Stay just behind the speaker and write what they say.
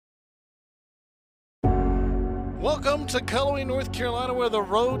Welcome to Cullowhee, North Carolina, where the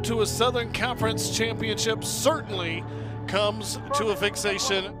road to a Southern Conference championship certainly comes to a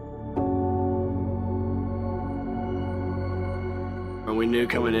fixation. And we knew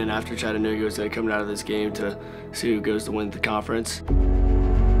coming in after Chattanooga was coming out of this game to see who goes to win the conference.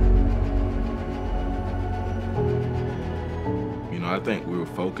 You know, I think we were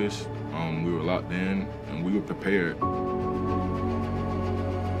focused, we were locked in, and we were prepared.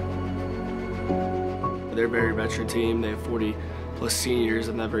 They're a very veteran team. They have 40-plus seniors.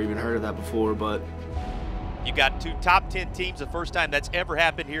 I've never even heard of that before, but you got two top 10 teams, the first time that's ever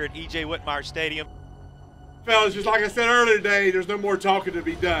happened here at E.J. Whitmire Stadium. Fellas, just like I said earlier today, there's no more talking to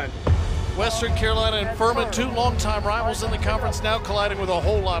be done. Western Carolina and Furman, two longtime rivals in the conference, now colliding with a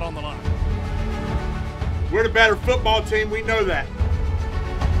whole lot on the line. We're the better football team, we know that.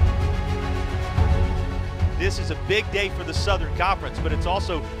 This is a big day for the Southern Conference, but it's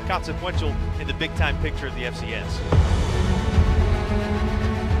also consequential in the big-time picture of the FCS.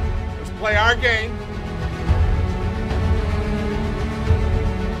 Let's play our game.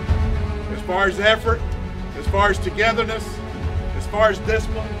 As far as effort, as far as togetherness, as far as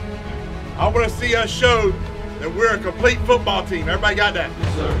discipline, I want to see us show that we're a complete football team. Everybody got that?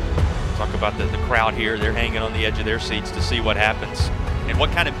 Yes, sir. Talk about the crowd here. They're hanging on the edge of their seats to see what happens and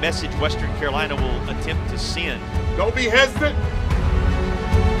what kind of message Western Carolina will attempt to send. Don't be hesitant.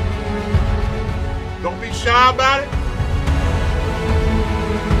 Don't be shy about it.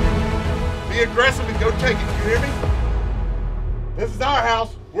 Be aggressive and go take it. You hear me? This is our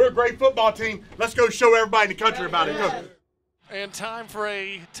house. We're a great football team. Let's go show everybody in the country about it. Go. And time for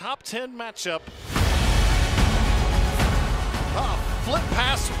a top 10 matchup. Flip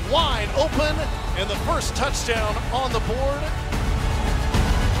pass wide open, and the first touchdown on the board.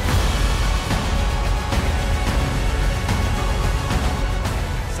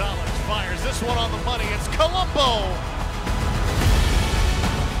 Fires this one on the money. It's Colombo.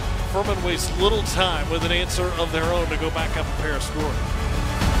 Furman wastes little time with an answer of their own to go back up a pair of scoring.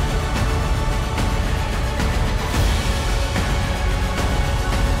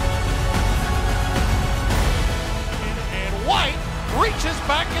 And White reaches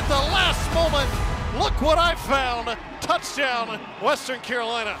back at the last moment. Look what I found. Touchdown, Western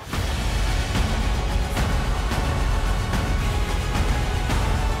Carolina.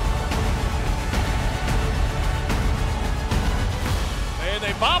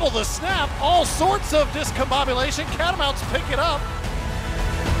 They bobble the snap, all sorts of discombobulation. Catamounts pick it up.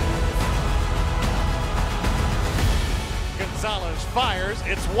 Gonzalez fires,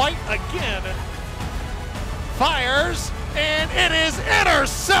 it's White again. Fires, and it is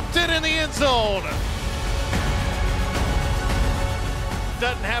intercepted in the end zone.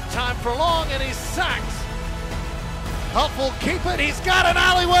 Doesn't have time for long, and he's sacked. Huff will keep it, he's got an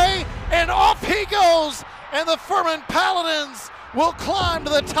alleyway, and off he goes. And the Furman Paladins will climb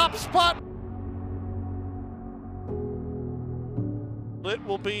to the top spot. It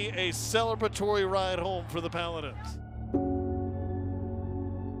will be a celebratory ride home for the Paladins.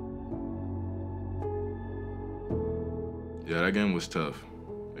 Yeah, that game was tough.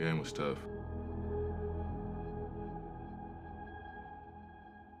 That game was tough.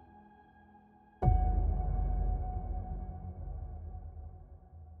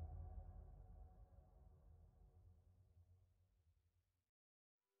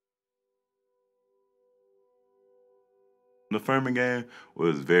 The Furman game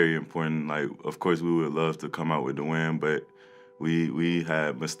was very important. Like, of course, we would love to come out with the win, but we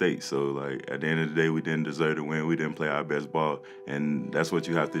had mistakes. So, like, at the end of the day, we didn't deserve to win. We didn't play our best ball, and that's what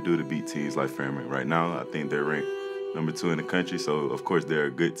you have to do to beat teams like Furman. Right now, I think they're ranked #2 in the country, so, of course, they're a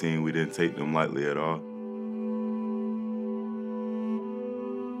good team. We didn't take them lightly at all.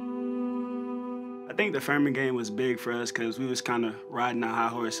 I think the Furman game was big for us because we was kind of riding our high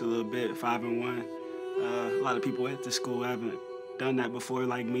horse a little bit, 5-1. A lot of people at the school haven't done that before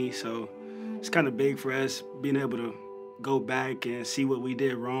like me, so it's kind of big for us being able to go back and see what we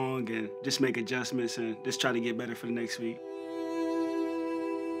did wrong and just make adjustments and just try to get better for the next week.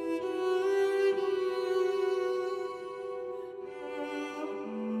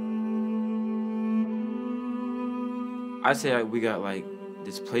 I'd say we got like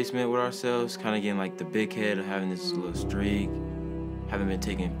displacement with ourselves, kind of getting like the big head of having this little streak. Haven't been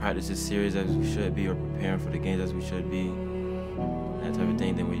taking practice as serious as we should be or preparing for the games as we should be. That type of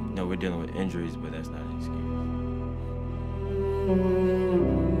thing. Then we know we're dealing with injuries, but that's not an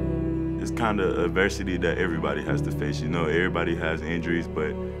excuse. It's kind of adversity that everybody has to face. You know, everybody has injuries,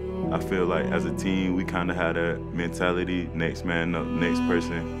 but I feel like as a team, we kind of had that mentality, next man up, next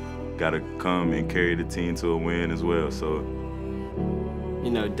person, got to come and carry the team to a win as well. So you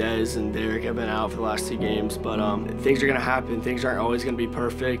know, Dez and Derek have been out for the last 2 games, but things are going to happen. Things aren't always going to be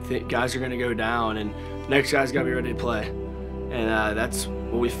perfect. Guys are going to go down, and next guy's got to be ready to play. And that's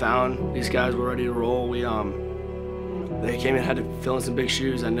what we found. These guys were ready to roll. They came in, had to fill in some big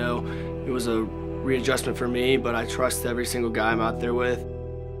shoes. I know it was a readjustment for me, but I trust every single guy I'm out there with.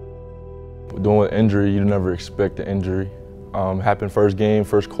 Doing with injury, you never expect the injury. Happened first game,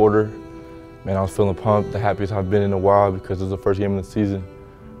 first quarter. Man, I was feeling pumped, the happiest I've been in a while because it was the first game of the season.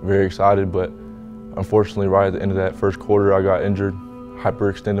 Very excited, but unfortunately right at the end of that first quarter, I got injured,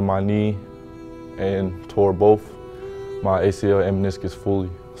 hyperextended my knee and tore both my ACL and meniscus fully.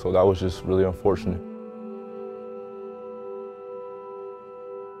 So that was just really unfortunate.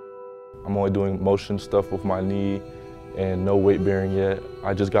 I'm only doing motion stuff with my knee and no weight bearing yet.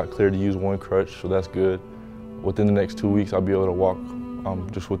 I just got cleared to use 1 crutch, so that's good. Within the next 2 weeks, I'll be able to walk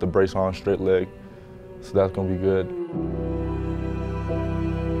just with the brace on, straight leg. So that's gonna be good.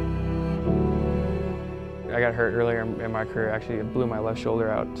 I got hurt earlier in my career. Actually, it blew my left shoulder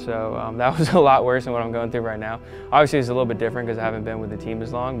out. So that was a lot worse than what I'm going through right now. Obviously, it's a little bit different because I haven't been with the team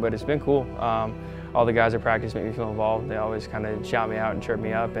as long, but it's been cool. All the guys at practice make me feel involved. They always kind of shout me out and chirp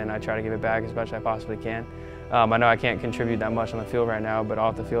me up, and I try to give it back as much as I possibly can. I know I can't contribute that much on the field right now, but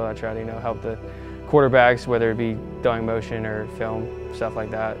off the field, I try to, you know, help the quarterbacks, whether it be throwing motion or film, stuff like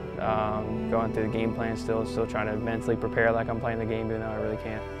that. Going through the game plan still trying to mentally prepare like I'm playing the game, even though I really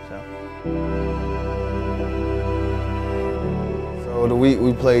can't. So the week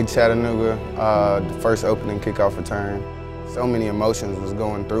we played Chattanooga, the first opening kickoff return, so many emotions was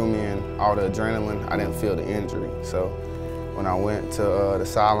going through me and all the adrenaline, I didn't feel the injury. So when I went to the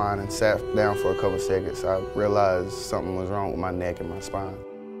sideline and sat down for a couple seconds, I realized something was wrong with my neck and my spine.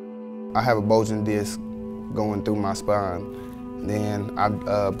 I have a bulging disc going through my spine. Then I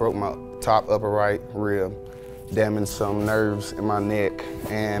broke my top upper right rib, damaged some nerves in my neck,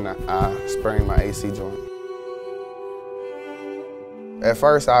 and I sprained my AC joint. At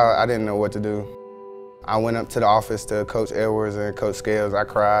first, I didn't know what to do. I went up to the office to Coach Edwards and Coach Scales. I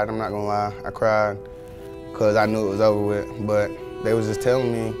cried, I'm not gonna lie, I cried because I knew it was over with, but they was just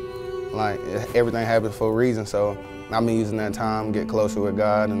telling me like everything happens for a reason, so I've been using that time to get closer with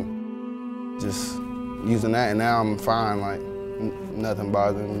God and just using that, and now I'm fine, like nothing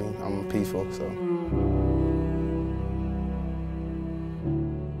bothering me, I'm peaceful, so.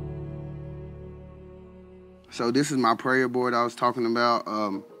 So this is my prayer board I was talking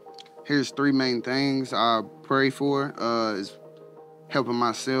about. Here's 3 main things I pray for, is helping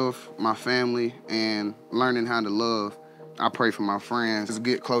myself, my family, and learning how to love. I pray for my friends, just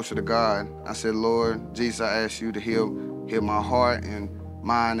get closer to God. I said, Lord, Jesus, I ask you to heal my heart and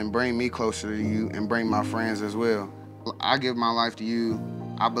mind and bring me closer to you and bring my friends as well. I give my life to you.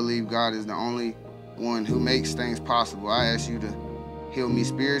 I believe God is the only one who makes things possible. I ask you to heal me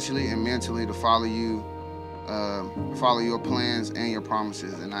spiritually and mentally to follow you, follow your plans and your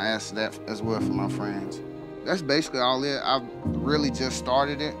promises, and I ask that as well for my friends. That's basically all it. I've really just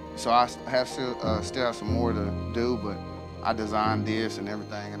started it, so I have still have some more to do, but I designed this and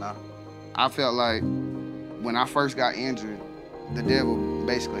everything, and I felt like when I first got injured, the devil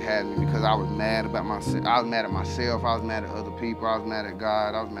basically had me because I was mad about myself. I was mad at myself, I was mad at other people, I was mad at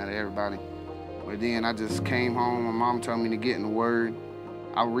God, I was mad at everybody. But then I just came home, my mom told me to get in the Word.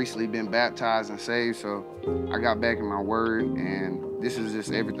 I've recently been baptized and saved, so I got back in my Word, and this is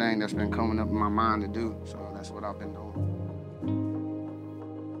just everything that's been coming up in my mind to do, so that's what I've been doing.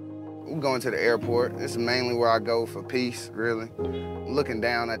 We're going to the airport. This is mainly where I go for peace, really. Looking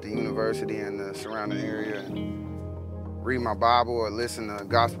down at the university and the surrounding area, and read my Bible or listen to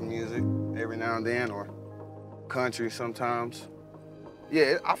gospel music every now and then, or country sometimes.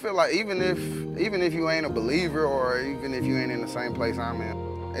 Yeah, I feel like even if you ain't a believer or even if you ain't in the same place I'm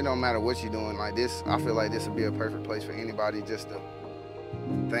in, it don't matter what you're doing. Like this, I feel like this would be a perfect place for anybody just to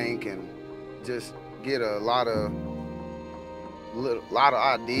think and just get a lot of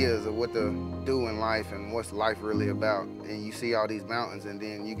ideas of what to do in life and what's life really about. And you see all these mountains, and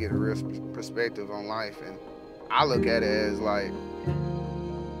then you get a real perspective on life. And I look at it as like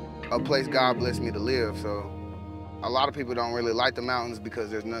a place God blessed me to live. So a lot of people don't really like the mountains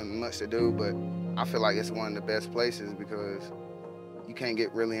because there's nothing much to do, but I feel like it's one of the best places because you can't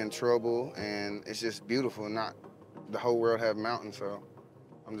get really in trouble, and it's just beautiful. Not the whole world have mountains, so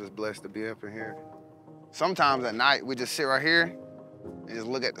I'm just blessed to be up in here. Sometimes at night, we just sit right here and just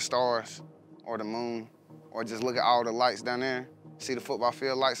look at the stars or the moon, or just look at all the lights down there. See the football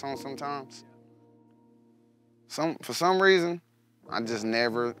field lights on sometimes. For some reason, I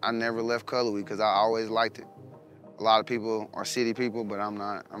never left Cullowhee because I always liked it. A lot of people are city people, but I'm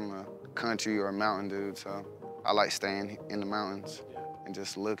not. I'm a country or a mountain dude, so I like staying in the mountains and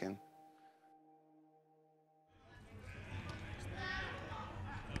just looking.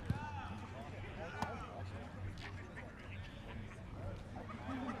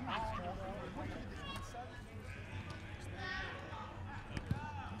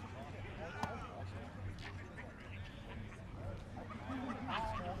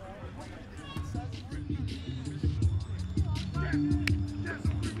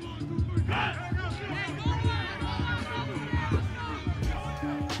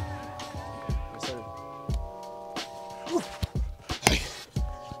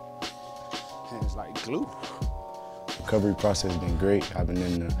 It's like glue. Recovery process has been great. I've been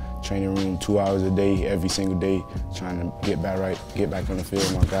in the training room 2 hours a day, every single day, trying to get back right, get back on the field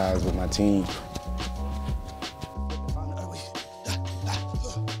with my guys, with my team.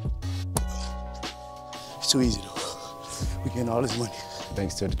 It's too easy though. We're getting all this money.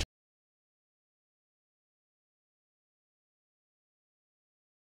 Thanks to the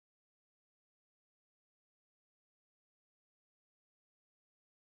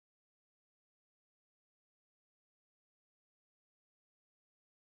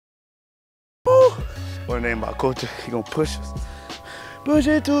What name my coach? He gonna push us. Push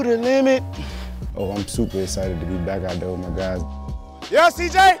it to the limit. Oh, I'm super excited to be back out there with my guys. Yeah,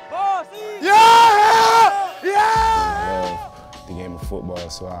 CJ! Yeah! Yeah! I love the game of football,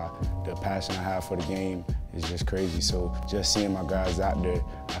 so the passion I have for the game is just crazy. So just seeing my guys out there,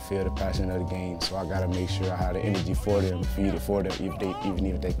 I feel the passion of the game. So I gotta make sure I have the energy for them, feed it for them, even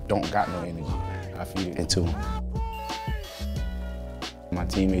if they don't got no energy, I feed it into them. My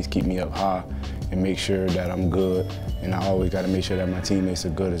teammates keep me up high and make sure that I'm good, and I always gotta make sure that my teammates are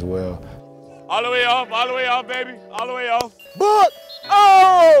good as well. All the way off, baby. All the way off. Book!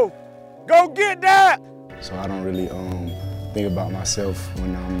 Oh! Go get that! So I don't really think about myself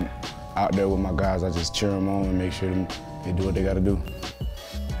when I'm out there with my guys. I just cheer them on and make sure they do what they gotta do.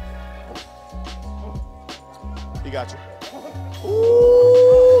 He got you.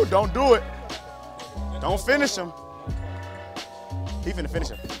 Ooh, don't do it. Don't finish him. He finna finish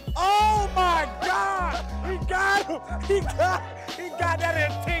him. Oh my God! He got him! He got that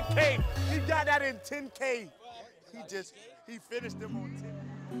in 10K. He got that in 10K. He finished him on 10K.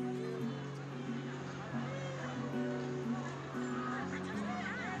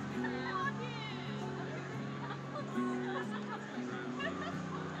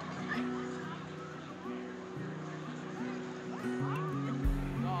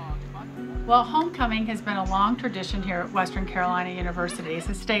 Well, homecoming has been a long tradition here at Western Carolina University. It's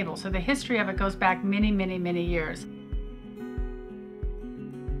a stable, so the history of it goes back many, many, many years.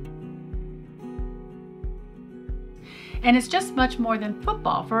 And it's just much more than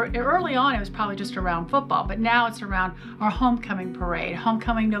football. For early on, it was probably just around football, but now it's around our homecoming parade,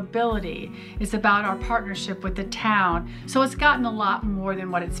 homecoming nobility. It's about our partnership with the town. So it's gotten a lot more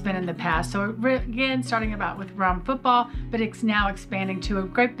than what it's been in the past. So again, starting about with around football, but it's now expanding to a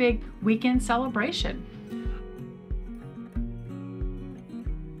great big weekend celebration.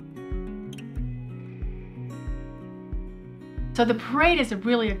 So the parade is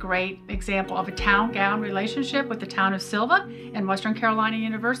really a great example of a town-gown relationship with the town of Sylva and Western Carolina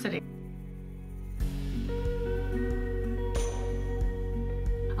University.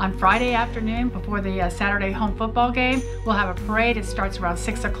 On Friday afternoon, before the Saturday home football game, we'll have a parade. It starts around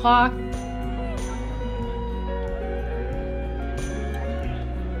 6 o'clock.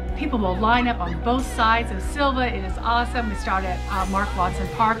 People will line up on both sides of Sylva. It is awesome. We start at Mark Watson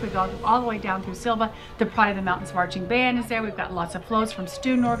Park. We go all the way down through Sylva. The Pride of the Mountains Marching Band is there. We've got lots of floats from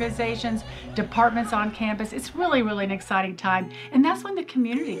student organizations, departments on campus. It's really, really an exciting time. And that's when the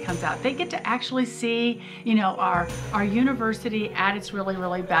community comes out. They get to actually see, you know, our university at its really,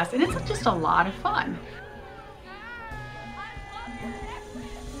 really best. And it's just a lot of fun.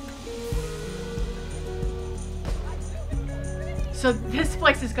 So this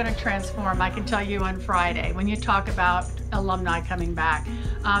place is going to transform, I can tell you, on Friday when you talk about alumni coming back.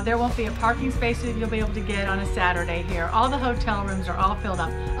 There won't be a parking space that you'll be able to get on a Saturday here. All the hotel rooms are all filled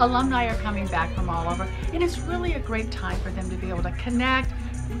up. Alumni are coming back from all over. And it's really a great time for them to be able to connect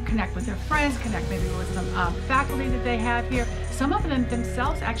with their friends, connect maybe with some faculty that they have here. Some of them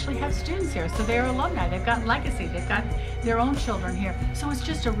themselves actually have students here, so they're alumni. They've got legacy. They've got their own children here. So it's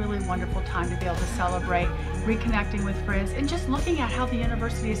just a really wonderful time to be able to celebrate, reconnecting with friends, and just looking at how the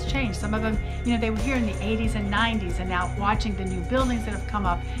university has changed. Some of them, you know, they were here in the 80s and 90s, and now watching the new buildings that have come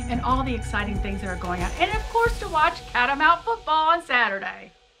up and all the exciting things that are going on. And of course, to watch Catamount football on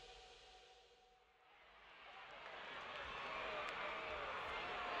Saturday.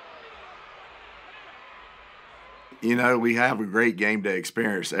 You know, we have a great game day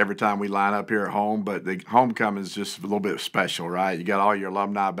experience every time we line up here at home, but the homecoming is just a little bit special, right? You got all your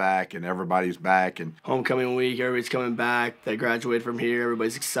alumni back and everybody's back. And homecoming week, everybody's coming back. They graduate from here.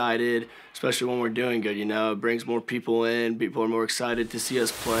 Everybody's excited, especially when we're doing good, you know. It brings more people in. People are more excited to see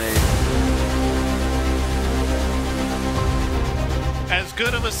us play. As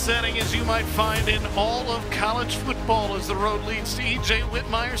good of a setting as you might find in all of college football as the road leads to E.J.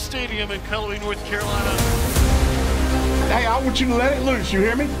 Whitmire Stadium in Cullowhee, North Carolina. Hey, I want you to let it loose, you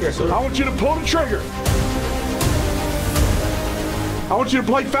hear me? Yes, sir. I want you to pull the trigger. I want you to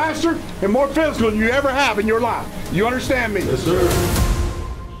play faster and more physical than you ever have in your life. You understand me? Yes, sir.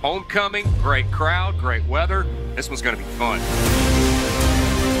 Homecoming, great crowd, great weather. This one's going to be fun.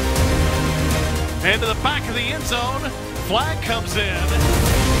 And to the back of the end zone, flag comes in.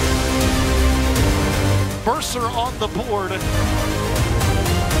 Bursar on the board.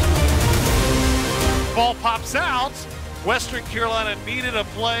 Ball pops out. Western Carolina needed a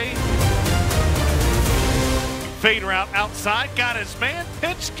play. Fade route outside, got his man,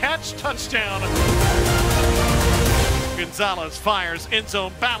 pitch, catch, touchdown. Gonzalez fires, end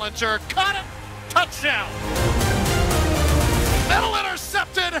zone, Ballinger, caught it, touchdown. Middle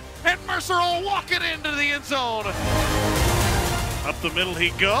intercepted, and Mercer will walk it into the end zone. Up the middle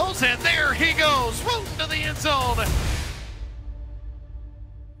he goes, and there he goes, rooting to the end zone.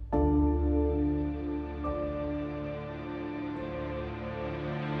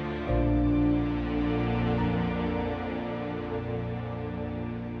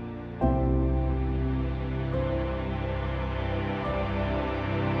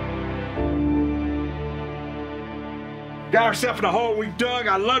 Got ourselves in a hole we've dug.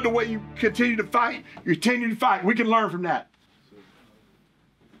 I love the way you continue to fight. You continue to fight. We can learn from that.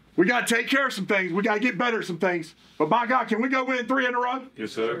 We got to take care of some things. We got to get better at some things. But by God, can we go win 3 in a row?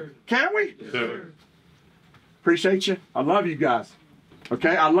 Yes, sir. Can we? Yes, sir. Appreciate you. I love you guys.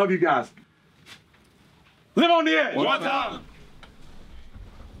 Okay? I love you guys. Live on the edge. One time.